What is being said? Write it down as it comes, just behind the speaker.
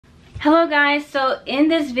Hello guys, so in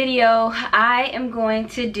this video I am going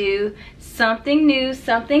to do something new,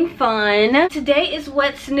 something fun. Today is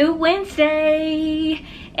What's New Wednesday,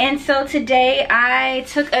 and so today I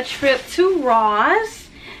took a trip to Ross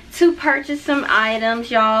to purchase some items,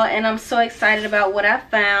 y'all, and I'm so excited about what I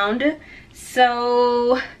found.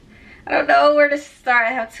 So I don't know where to start.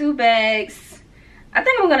 I have two bags. I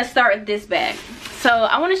think I'm gonna start with this bag. So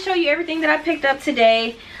I want to show you everything that I picked up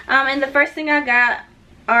today, and the first thing I got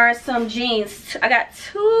are some jeans. I got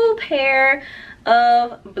two pair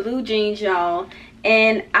of blue jeans, y'all,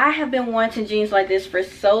 and I have been wanting jeans like this for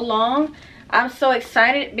so long. I'm so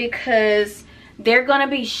excited because they're gonna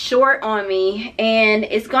be short on me, and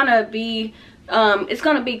it's gonna be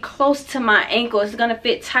close to my ankle. It's gonna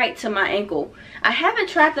fit tight to my ankle. I haven't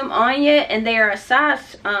tried them on yet, and they are a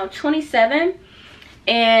size 27,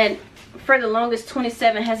 and for the longest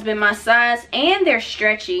 27 has been my size, and they're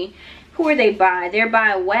stretchy. Who are they by? They're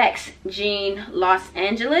by Wax Jean Los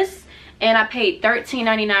Angeles, and I paid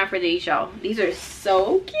 $13.99 for these, y'all. These are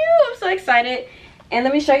so cute. I'm so excited. And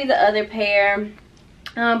let me show you the other pair.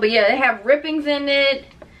 But yeah, they have rippings in it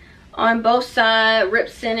on both sides,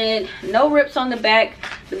 rips in it. No rips on the back,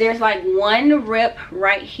 but there's like one rip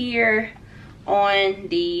right here on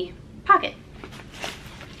the pocket.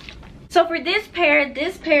 So for this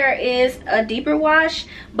pair is a deeper wash,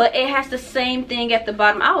 but it has the same thing at the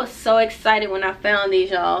bottom. I was so excited when I found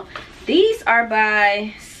these, y'all. These are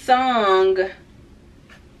by Song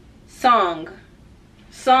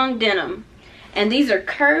Denim, and these are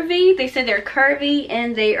curvy. They said they're curvy,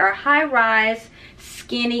 and they are high-rise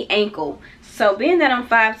skinny ankle. So being that I'm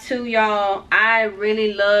 5'2", y'all, I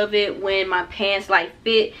really love it when my pants like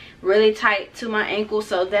fit really tight to my ankle.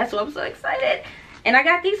 So that's why I'm so excited. And I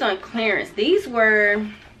got these on clearance. These were,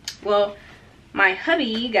 well, my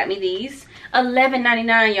hubby got me these.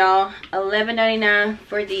 $11.99, y'all. $11.99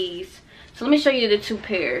 for these. So let me show you the two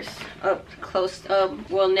pairs up close,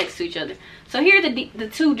 well, next to each other. So here are the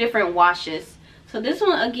two different washes. So this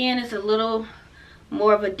one, again, is a little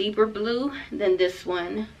more of a deeper blue than this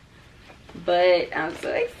one. But I'm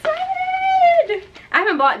so excited. I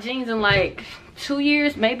haven't bought jeans in like 2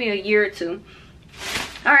 years, maybe a year or two.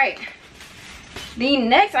 All right. The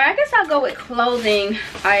next, I guess I'll go with clothing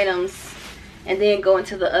items and then go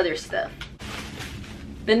into the other stuff.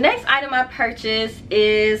 The next item I purchased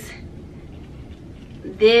is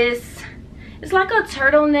this. It's like a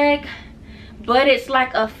turtleneck, but it's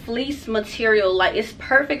like a fleece material. Like, it's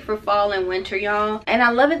perfect for fall and winter, y'all. And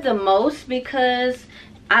I love it the most because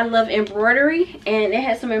I love embroidery, and it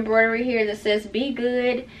has some embroidery here that says be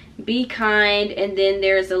good, be kind, and then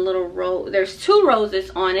there's a little row. There's two roses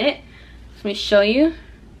on it. Let me show you.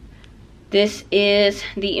 This is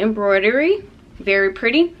the embroidery. Very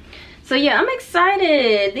pretty. So yeah, I'm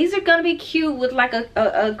excited. These are gonna be cute with like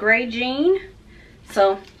a gray jean.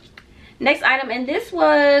 So next item, and this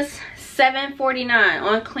was $7.49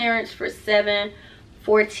 on clearance for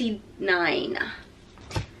 $7.49.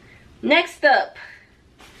 Next up,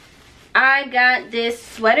 I got this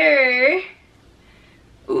sweater.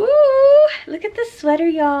 Ooh, look at this sweater,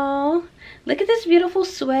 y'all. Look at this beautiful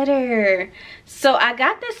sweater. So I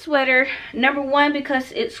got this sweater, number one,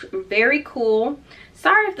 because it's very cool.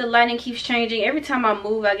 Sorry if the lighting keeps changing. Every time I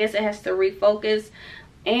move, I guess it has to refocus.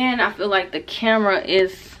 And I feel like the camera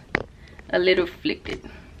is a little flicked.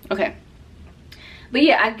 Okay. But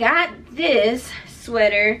yeah, I got this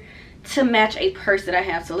sweater to match a purse that I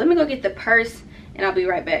have. So let me go get the purse and I'll be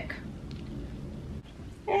right back.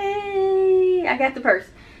 Hey, I got the purse.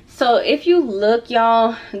 So if you look,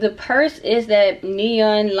 y'all, the purse is that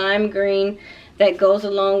neon lime green that goes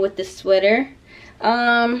along with the sweater.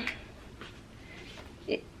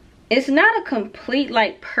 It's not a complete,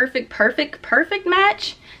 like, perfect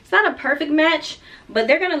match. It's not a perfect match, but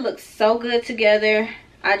they're gonna look so good together.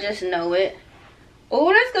 I just know it.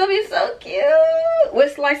 Oh, that's gonna be so cute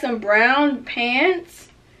with like some brown pants,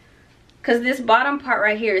 because this bottom part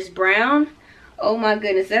right here is brown. Oh my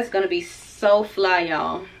goodness, that's gonna be so fly,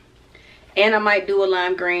 y'all. And I might do a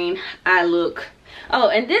lime green eye look. Oh,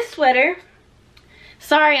 and this sweater,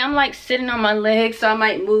 sorry, I'm like sitting on my legs, so I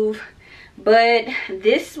might move, but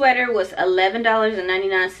this sweater was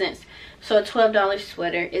 $11.99, so a $12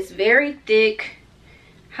 sweater. It's very thick,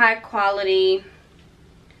 high quality,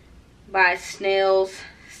 by Snail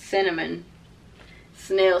Cinnamon,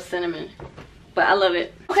 but I love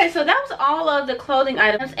it. Okay, so that was all of the clothing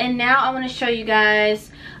items, and now I want to show you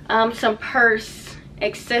guys some purse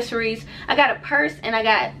accessories. I got a purse and I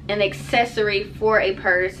got an accessory for a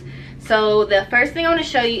purse. So the first thing I want to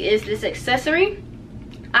show you is this accessory.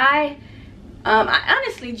 I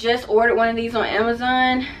honestly just ordered one of these on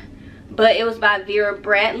Amazon but it was by Vera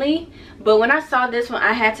Bradley. But when I saw this one,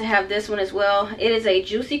 I had to have this one as well. It is a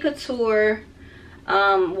Juicy Couture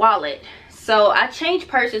wallet. So I change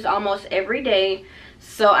purses almost every day,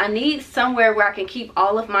 so I need somewhere where I can keep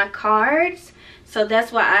all of my cards. So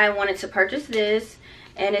that's why I wanted to purchase this.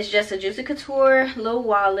 And it's just a Juicy Couture little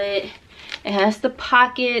wallet. It has the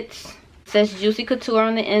pockets. It says Juicy Couture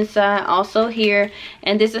on the inside, also here.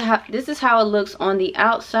 And this is how it looks on the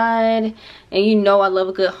outside. And you know I love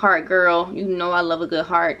a good heart, girl. You know I love a good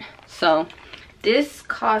heart. So this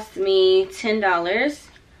cost me $10.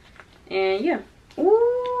 And yeah.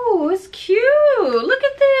 Ooh, it's cute. Look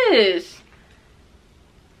at this.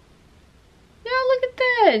 Yeah, look at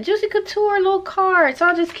that. Juicy Couture little card.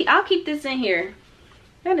 So I'll keep this in here.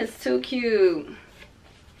 That is so cute.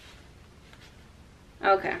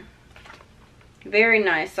 Okay. Very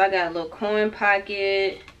nice. So I got a little coin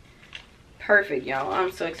pocket. Perfect, y'all.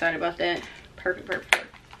 I'm so excited about that. Perfect, perfect,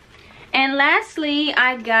 perfect. And lastly,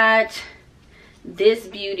 I got this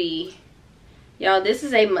beauty. Y'all, this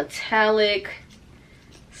is a metallic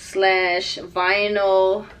slash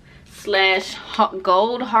vinyl slash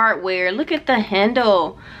gold hardware. Look at the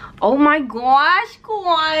handle. Oh my gosh,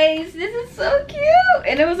 guys, this is so cute.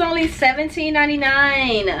 And it was only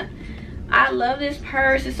 $17.99. I love this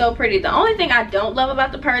purse. It's so pretty. The only thing I don't love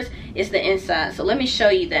about the purse is the inside. So let me show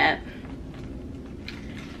you that.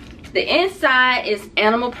 The inside is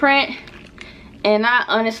animal print, and I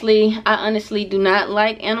honestly do not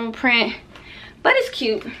like animal print, but it's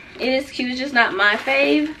cute. It is cute. It's just not my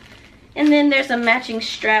fave. And then there's a matching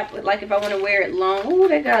strap with, like, if I want to wear it long. Ooh,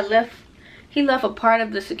 that guy left. He left a part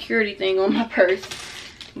of the security thing on my purse.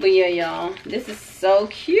 But yeah, y'all, this is so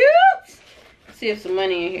cute. Let's see if some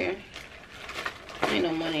money in here. Ain't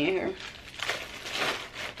no money in here.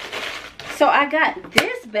 So I got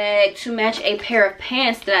this bag to match a pair of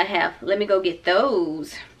pants that I have. Let me go get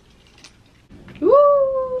those.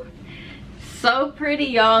 Woo! So pretty,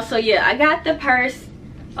 y'all. So yeah, I got the purse.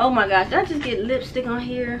 Oh my gosh, did I just get lipstick on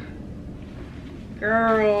here?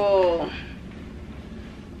 Girl.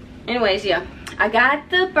 Anyways, yeah, I got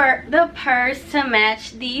the purse to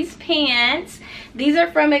match these pants. These are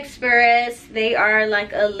from Express. They are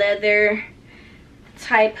like a leather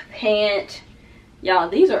type pant. Y'all,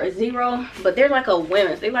 these are a zero, but they're like a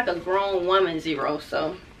women's. They're like a grown woman zero.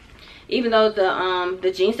 So even though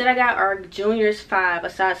the jeans that I got are juniors 5, a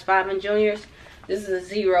size 5 in juniors, this is a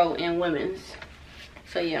 0 in women's.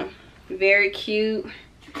 So yeah, very cute.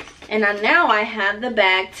 And now I have the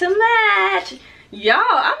bag to match. Y'all,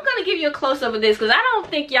 I'm gonna give you a close-up of this because I don't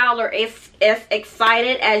think y'all are as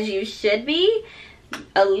excited as you should be.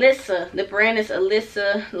 Alyssa, the brand is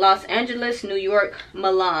Alyssa, Los Angeles, New York,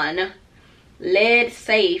 Milan. Lead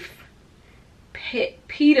safe,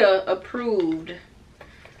 PETA approved.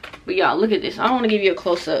 But y'all, look at this. I don't want to give you a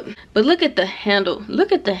close-up, but look at the handle.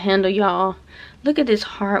 Look at the handle, y'all. Look at this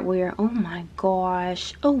hardware. Oh my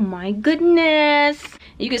gosh. Oh my goodness.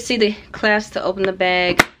 You can see the clasp to open the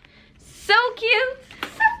bag. So cute. So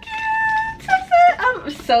cute. So cute. I'm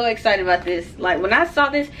so excited about this. Like, when I saw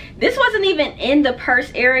this wasn't even in the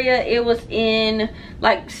purse area. It was in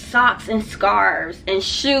like socks and scarves and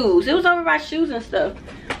shoes. It was over by shoes and stuff.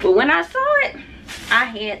 But when I saw it, I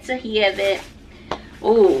had to have it.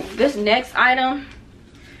 Oh, this next item,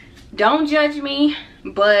 don't judge me,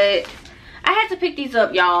 but I had to pick these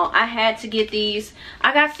up, y'all. I had to get these.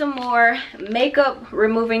 I got some more makeup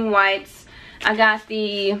removing wipes. I got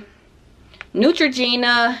the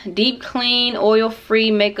Neutrogena Deep Clean Oil Free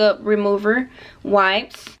Makeup Remover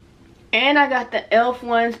wipes. And I got the e.l.f.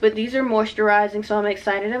 ones, but these are moisturizing, so I'm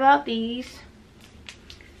excited about these.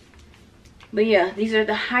 But yeah, these are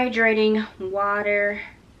the hydrating water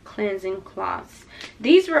cleansing cloths.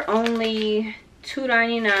 These were only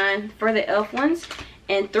 $2.99 for the e.l.f. ones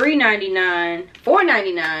and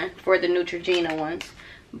 $4.99 for the Neutrogena ones.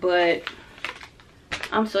 But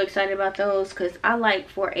I'm so excited about those because I like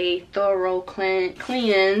for a thorough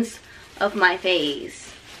cleanse of my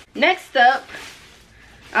face. Next up,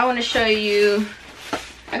 I want to show you,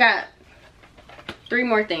 I got 3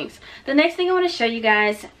 more things. The next thing I want to show you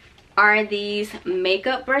guys are these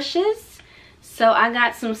makeup brushes. So I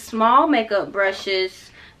got some small makeup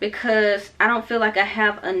brushes because I don't feel like I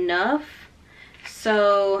have enough.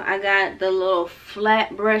 So I got the little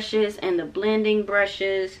flat brushes and the blending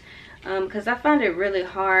brushes because I find it really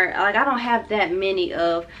hard. Like, I don't have that many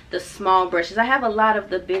of the small brushes. I have a lot of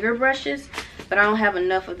the bigger brushes, but I don't have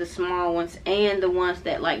enough of the small ones and the ones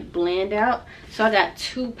that like blend out. So I got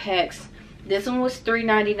 2 packs. This one was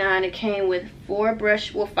 $3.99. It came with 5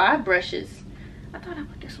 brushes. I thought I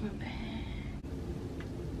put this one back.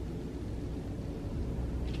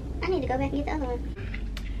 I need to go back and get the other one.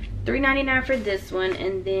 $3.99 for this one,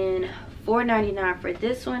 and then $4.99 for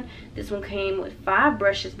this one. This one came with 5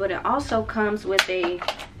 brushes, but it also comes with a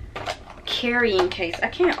carrying case. I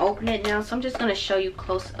can't open it now, so I'm just gonna show you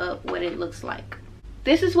close up what it looks like.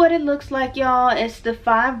 This is what it looks like, y'all. It's the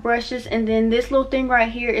 5 brushes, and then this little thing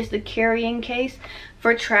right here is the carrying case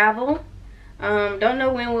for travel. Don't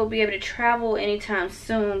know when we'll be able to travel anytime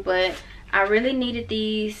soon, but I really needed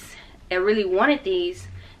these. I really wanted these,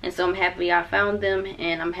 and so I'm happy I found them,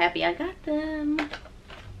 and I'm happy I got them.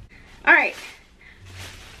 All right,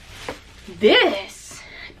 this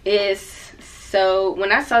is, so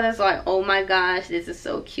when I saw this, like, oh my gosh, this is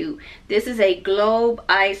so cute. This is a Globe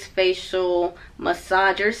Ice Facial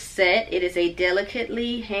Massager Set. It is a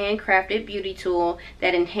delicately handcrafted beauty tool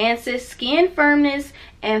that enhances skin firmness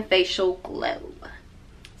and facial glow.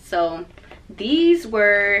 So these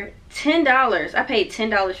were $10. I paid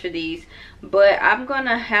 $10 for these, but I'm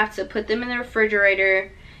gonna have to put them in the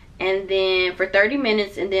refrigerator and then for 30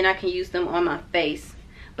 minutes, and then I can use them on my face.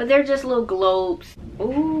 But they're just little globes.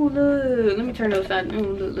 Oh, look, let me turn those side.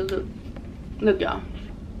 Look, y'all.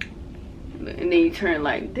 And then you turn it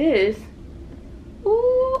like this.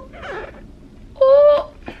 Ooh, ooh,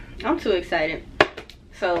 I'm too excited.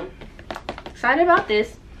 So excited about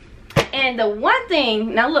this. And the one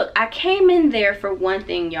thing, now look, I came in there for one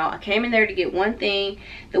thing, y'all. I came in there to get one thing.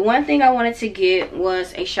 The one thing I wanted to get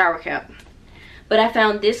was a shower cap. But I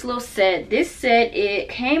found this little set. This set, it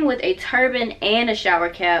came with a turban and a shower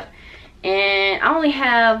cap. And I only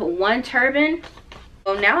have 1 turban.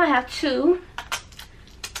 So now I have 2.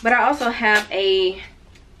 But I also have a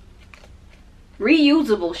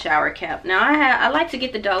reusable shower cap. Now I like to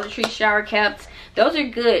get the Dollar Tree shower caps. Those are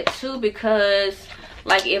good too, because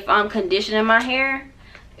like if I'm conditioning my hair,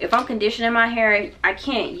 I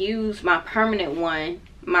can't use my permanent one,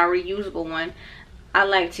 my reusable one. I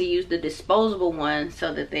like to use the disposable one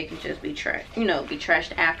so that they can just be trashed, you know, be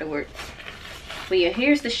trashed afterwards. But yeah,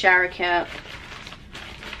 here's the shower cap.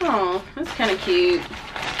 Oh, that's kind of cute.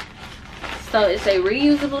 So it's a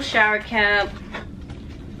reusable shower cap,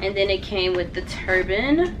 and then it came with the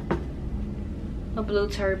turban, a blue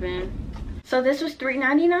turban. So this was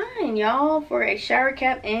 $3.99, y'all, for a shower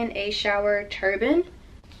cap and a shower turban.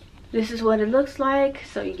 This is what it looks like.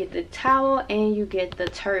 So you get the towel and you get the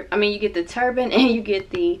you get the turban and you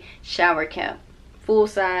get the shower cap. Full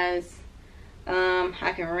size.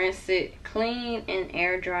 I can rinse it clean and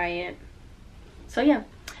air dry it. So yeah,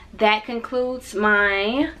 that concludes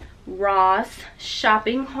my Ross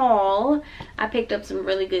shopping haul. I picked up some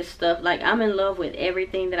really good stuff. Like, I'm in love with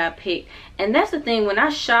everything that I picked. And that's the thing, when I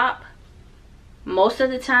shop, most of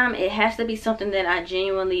the time it has to be something that I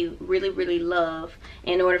genuinely really love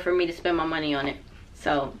in order for me to spend my money on it.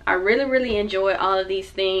 So I really enjoy all of these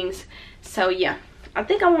things. So yeah, I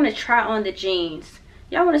think I want to try on the jeans.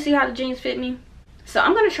 Y'all want to see how the jeans fit me? So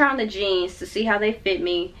I'm going to try on the jeans to see how they fit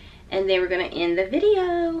me, and then we're going to end the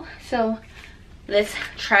video. So let's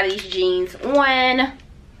try these jeans on.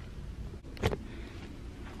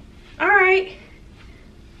 All right,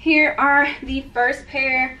 here are the first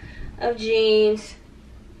pair of jeans.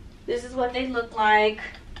 This is what they look like.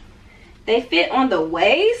 They fit on the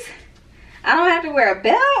waist. I don't have to wear a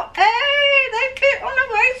belt. Hey, they fit on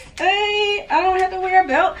the waist. Hey, I don't have to wear a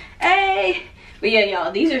belt. Hey. But yeah,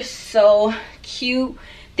 y'all, these are so cute.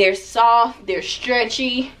 They're soft, they're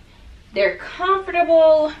stretchy, they're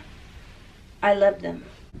comfortable. I love them.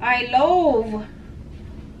 I love.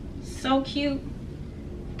 So cute.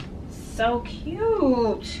 So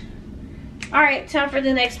cute. All right, time for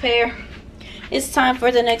the next pair. It's time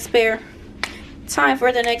for the next pair. Time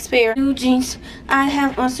for the next pair. New jeans. I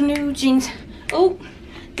have on some new jeans. Oh,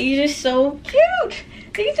 these are so cute.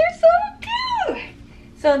 These are so cute.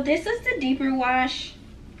 So this is the deeper wash.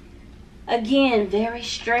 Again, very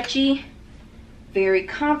stretchy, very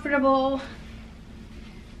comfortable.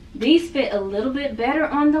 These fit a little bit better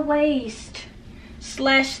on the waist /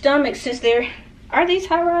 stomach, since are these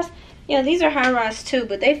high rise? Yeah, these are high rise too,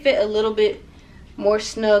 but they fit a little bit more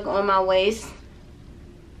snug on my waist.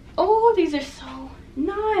 Oh, these are so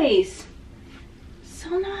nice.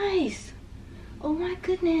 So nice. Oh my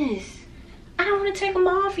goodness. I don't want to take them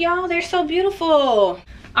off, y'all. They're so beautiful.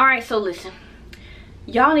 All right, so listen.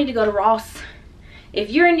 Y'all need to go to Ross.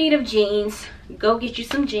 If you're in need of jeans, go get you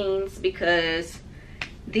some jeans, because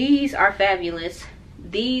these are fabulous.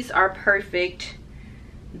 These are perfect.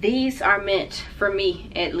 These are meant for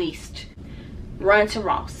me, at least. Run to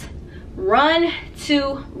Ross. Run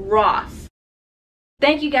to Ross.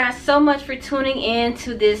 Thank you guys so much for tuning in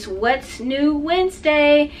to this What's New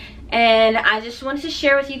Wednesday. And I just wanted to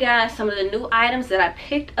share with you guys some of the new items that I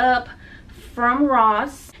picked up from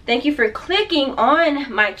Ross. Thank you for clicking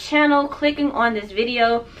on my channel, clicking on this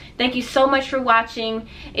video. Thank you so much for watching.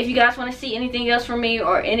 If you guys want to see anything else from me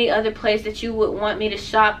or any other place that you would want me to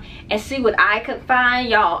shop and see what I could find,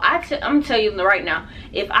 y'all, I'm gonna tell you right now,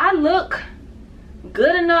 if I look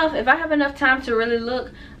good enough, if I have enough time to really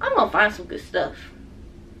look, I'm gonna find some good stuff,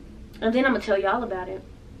 and then I'm gonna tell y'all about it.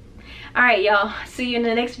 All right, y'all, see you in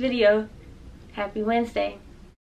the next video. Happy Wednesday.